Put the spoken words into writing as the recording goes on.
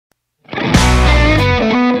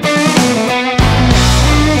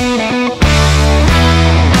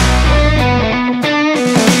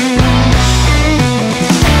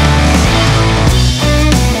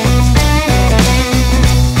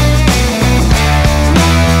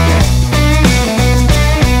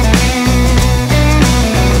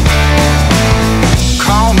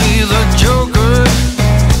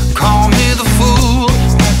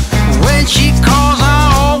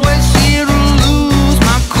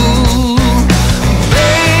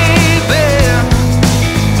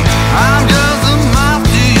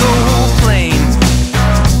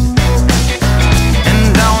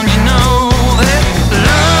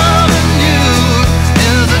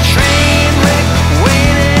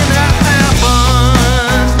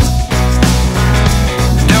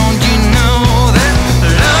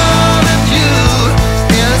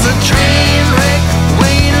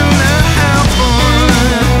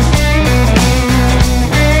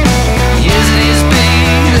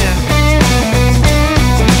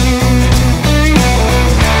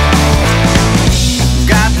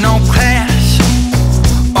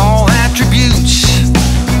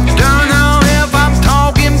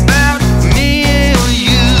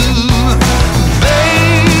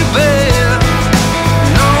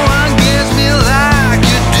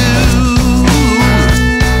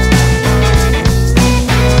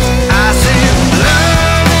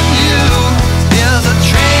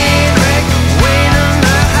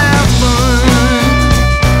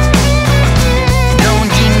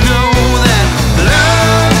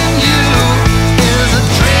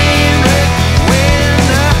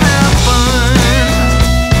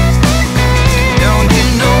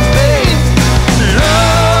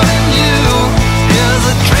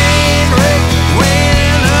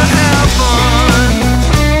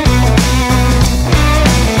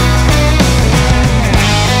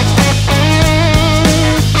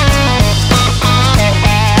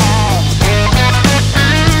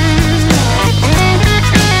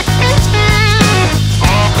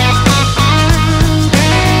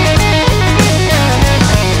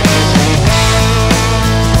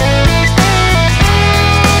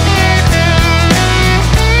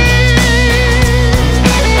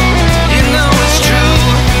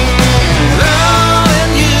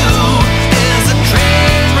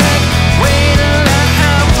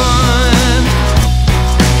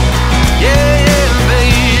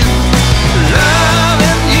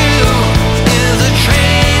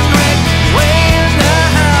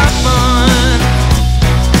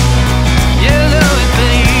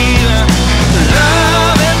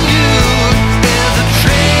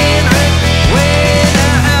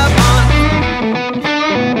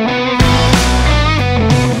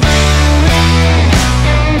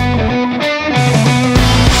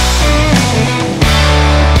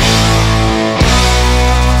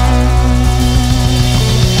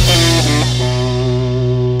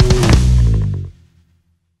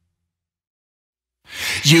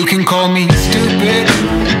You can call me stupid,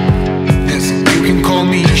 yes, you can call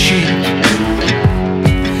me sheep.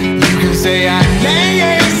 You can say I'm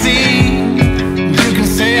lazy, you can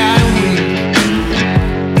say I'm weak.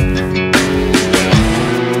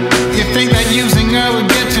 You think that using her would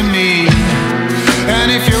get to me, and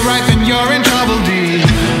if you're right then you're in trouble, D.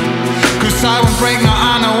 'Cause I won't break, no,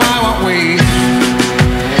 I know I won't wait.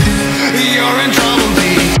 You're in trouble, D.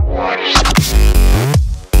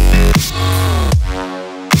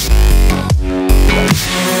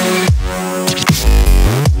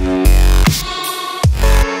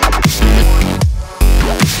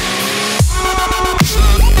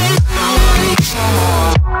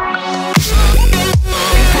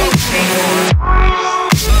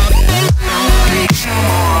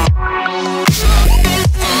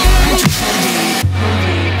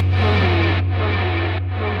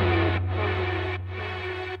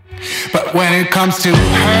 But when it comes to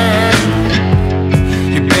her,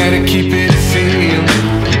 you better keep it sealed.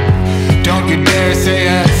 Don't you dare say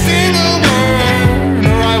a single word,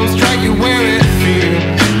 or I will strike you where it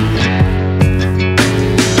feels.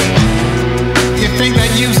 You think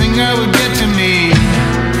that using her would get to me,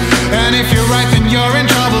 and if you're right then you're in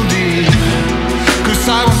trouble, D. 'Cause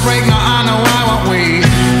I won't break, no, I know I won't wait.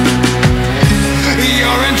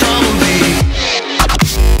 You're in trouble, D.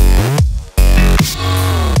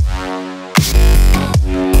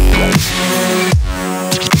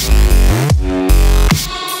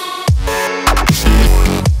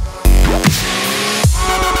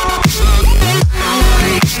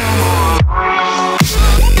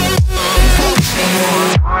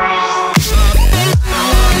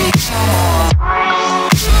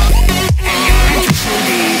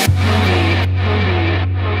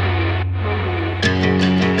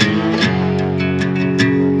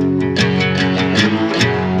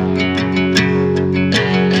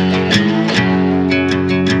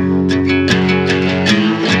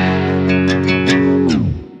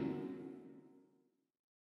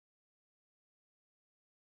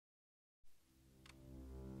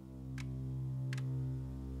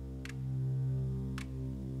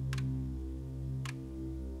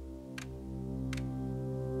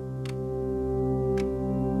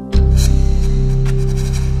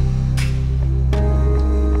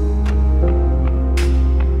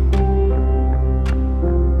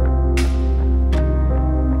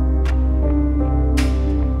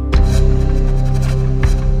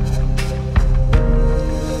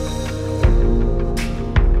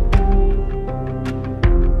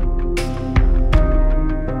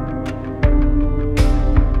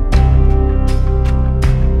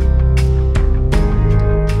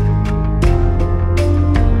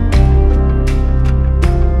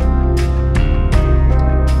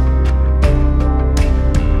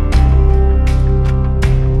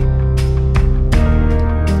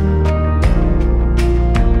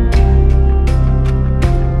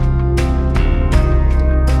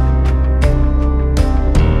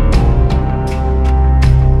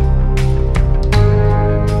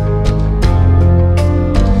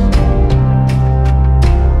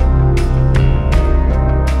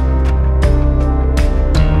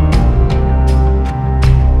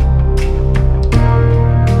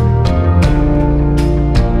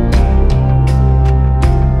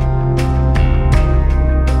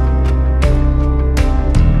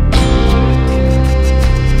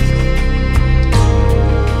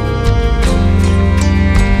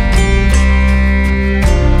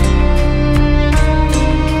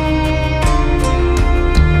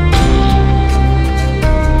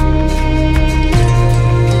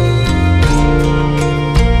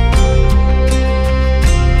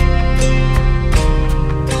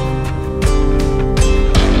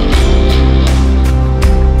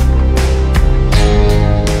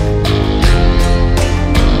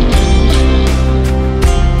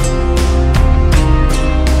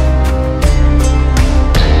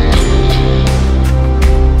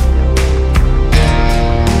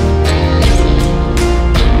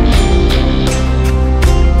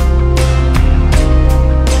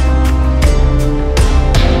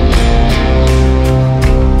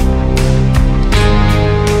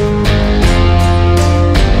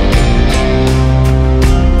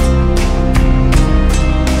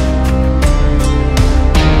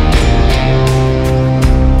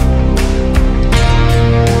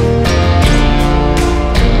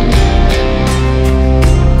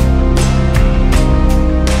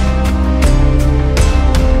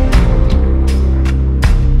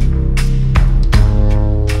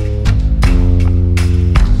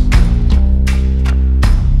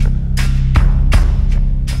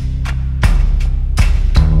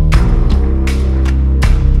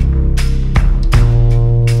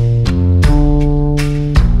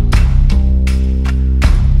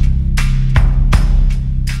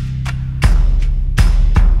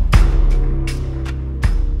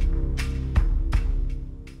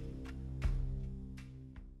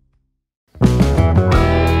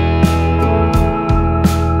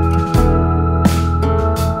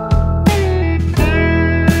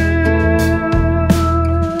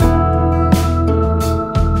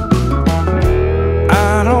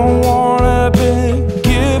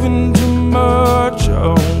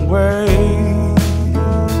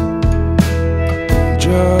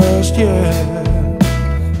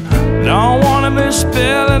 gladly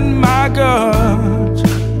spilling my guts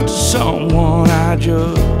to someone I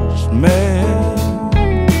just met.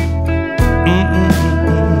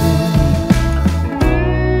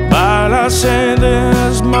 But I say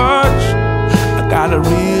this much, I got a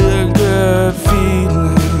real good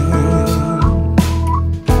feeling.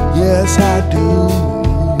 Yes, I do.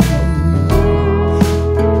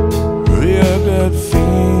 Real good feeling.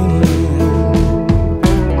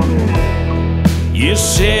 You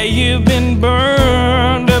say you've been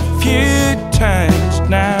burned a few times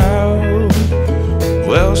now.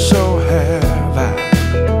 Well, so have I.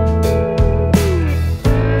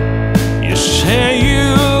 You say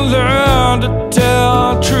you learned to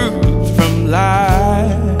tell truth from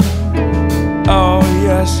lie. Oh,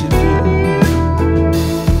 yes, you do.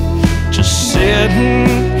 Just sitting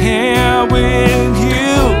here with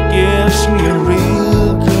you gives me a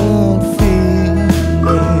real good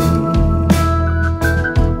feeling.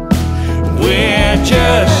 We're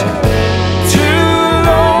just two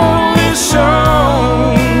lonely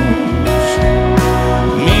souls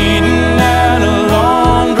meeting at a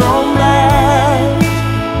laundromat.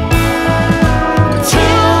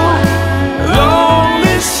 Two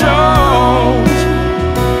lonely souls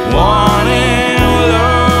wanting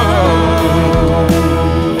love.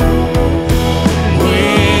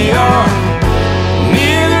 We are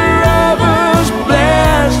neither of us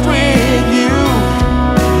blessed with you.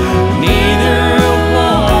 Neither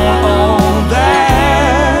want all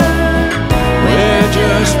that. We're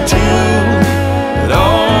just two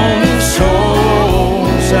lonely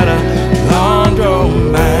souls at a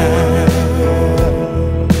laundromat.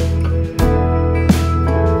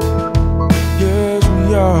 Yes, we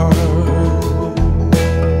are.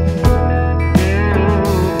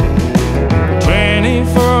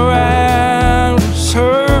 24-hour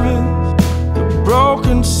service, the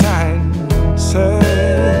broken sign says.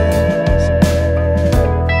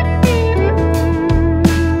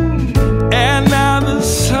 And now the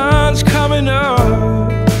sun's coming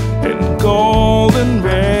up in golden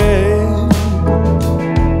red.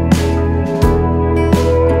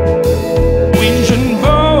 We should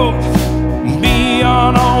both be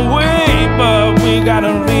on our way, but we got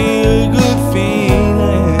a real good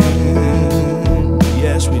feeling.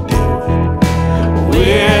 Yes, we do.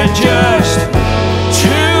 We're just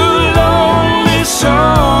two lonely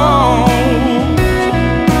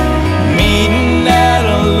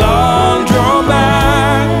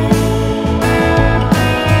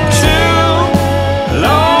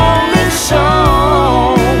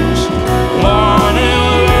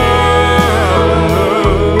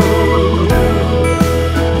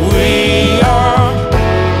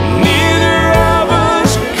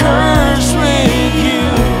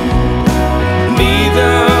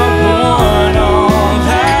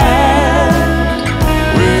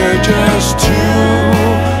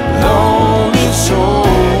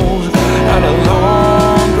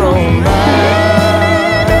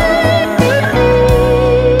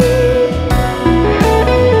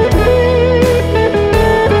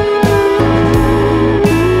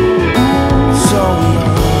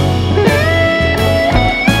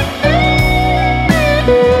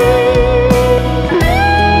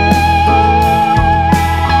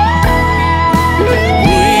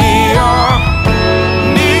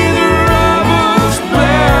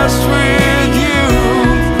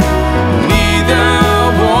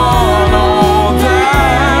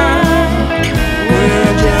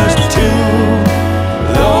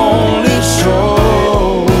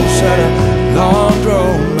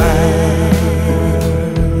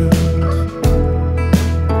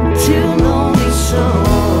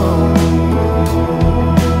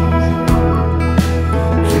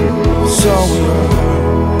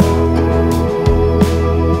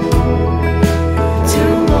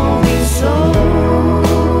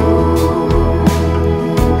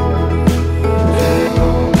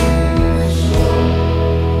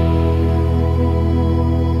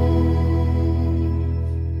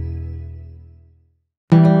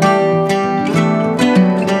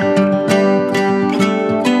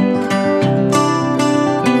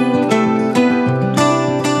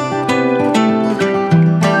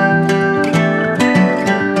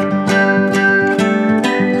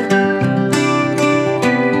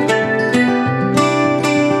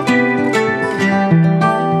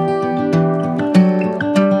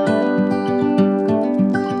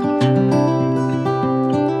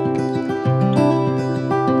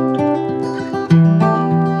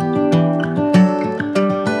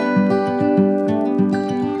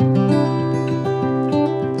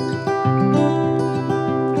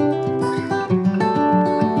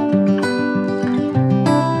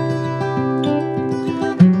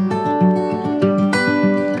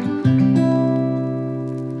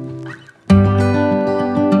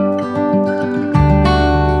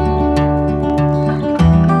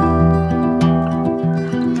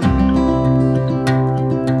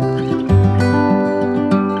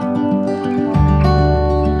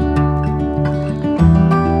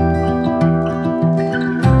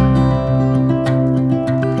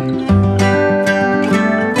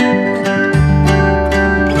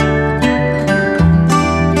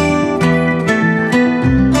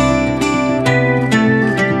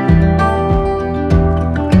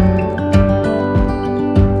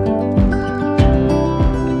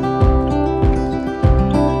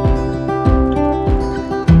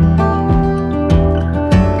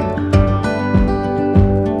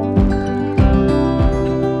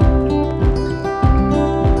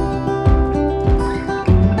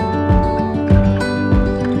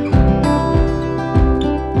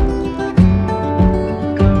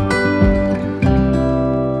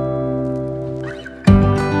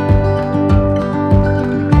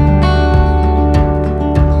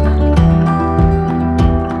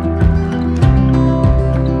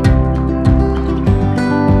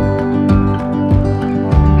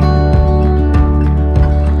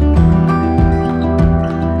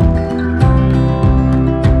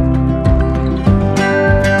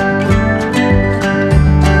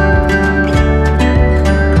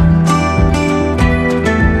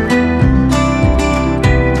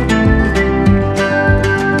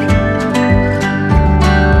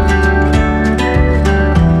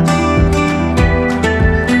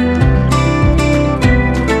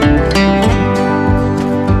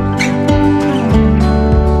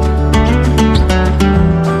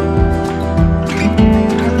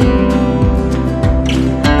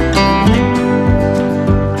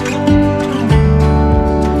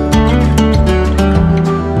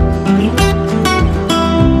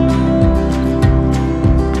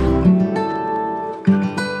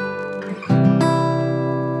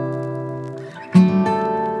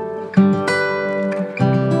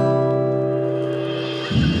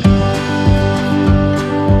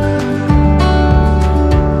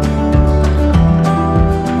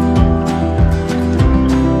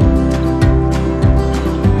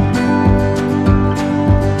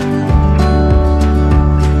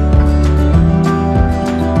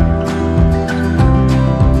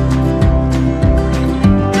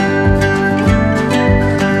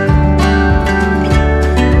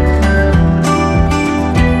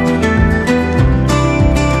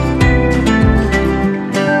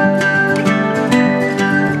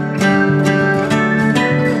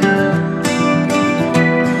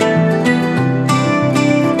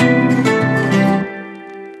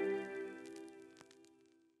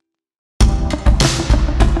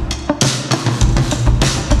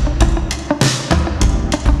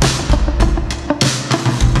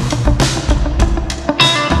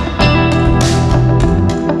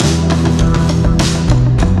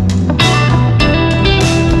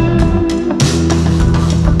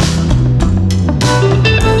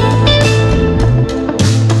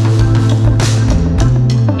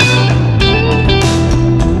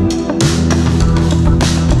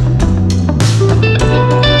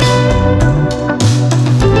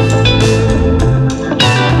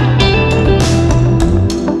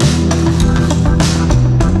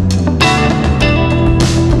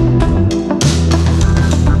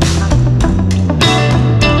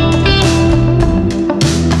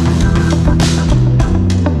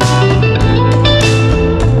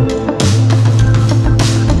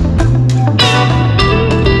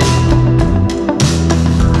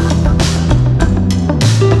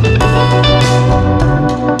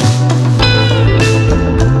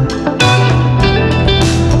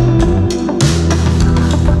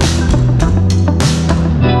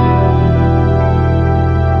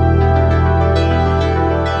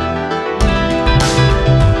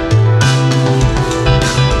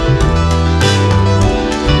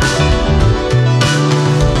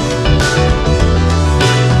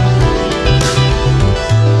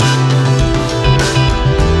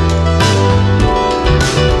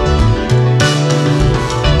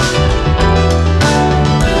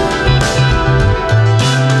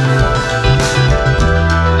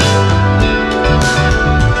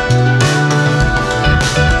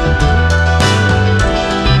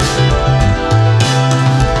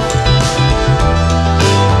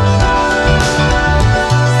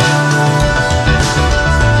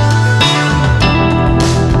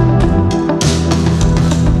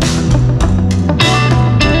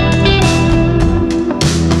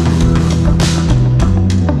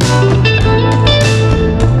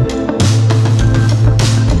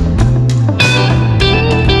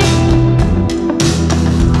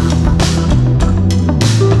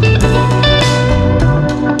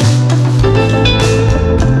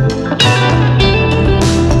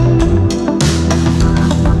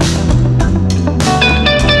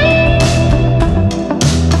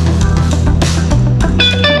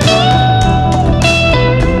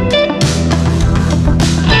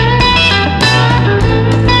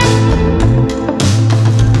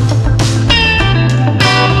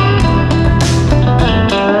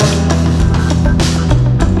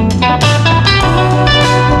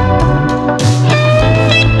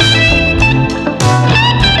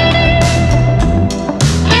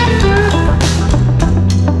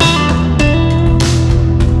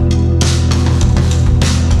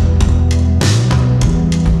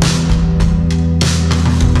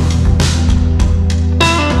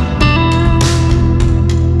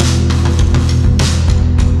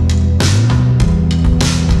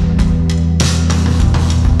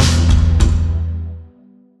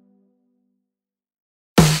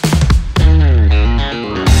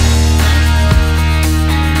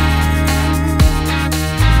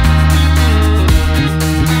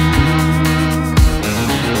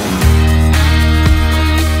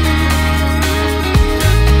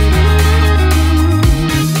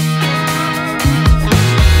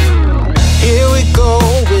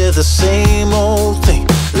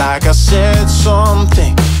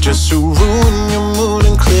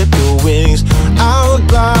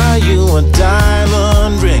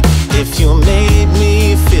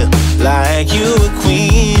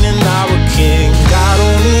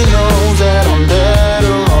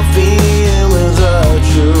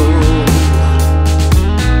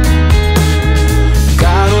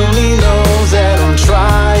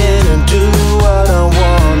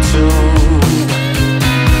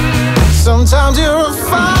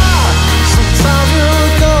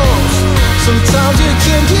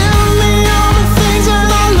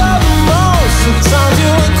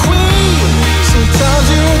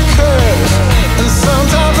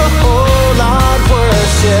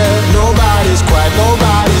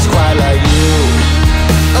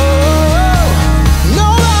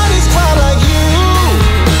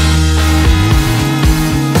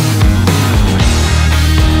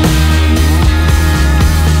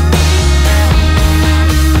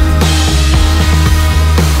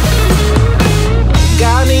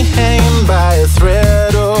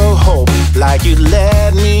you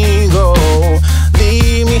let me go.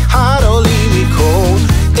 Leave me hot or leave me cold.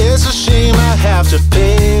 It's a shame I have to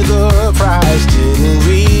pay the price. Didn't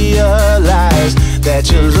realize that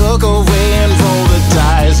you look away and roll the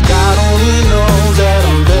dice. God only knows that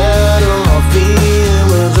I'm better off being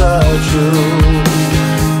without you.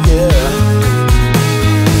 Yeah.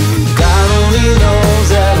 God only knows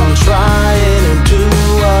that I'm trying to do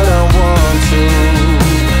what I want to.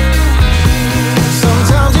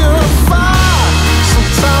 Sometimes you're a fire,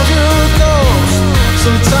 sometimes you're a ghost.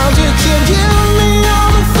 Sometimes you can give me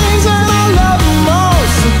all the things that I love the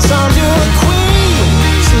most. Sometimes you're a queen,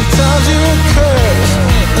 sometimes you're a curse,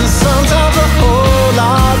 and sometimes a whole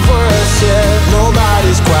lot worse. Yeah,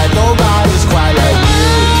 nobody's quite like you.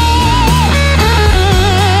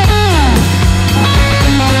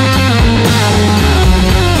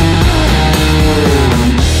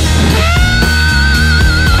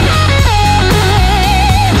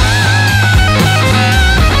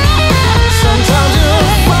 Sometimes you're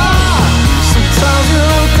a fire, sometimes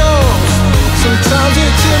you're a ghost. Sometimes you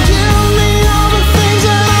can give me all the things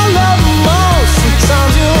that I love the most.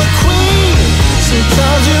 Sometimes you're a queen,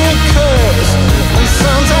 sometimes you're a curse, and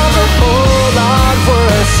sometimes a whole lot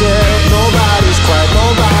worse. Yeah, nobody's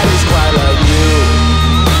quite like you.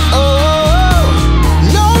 Oh,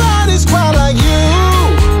 nobody's quite like you.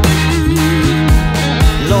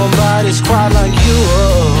 Nobody's quite like you.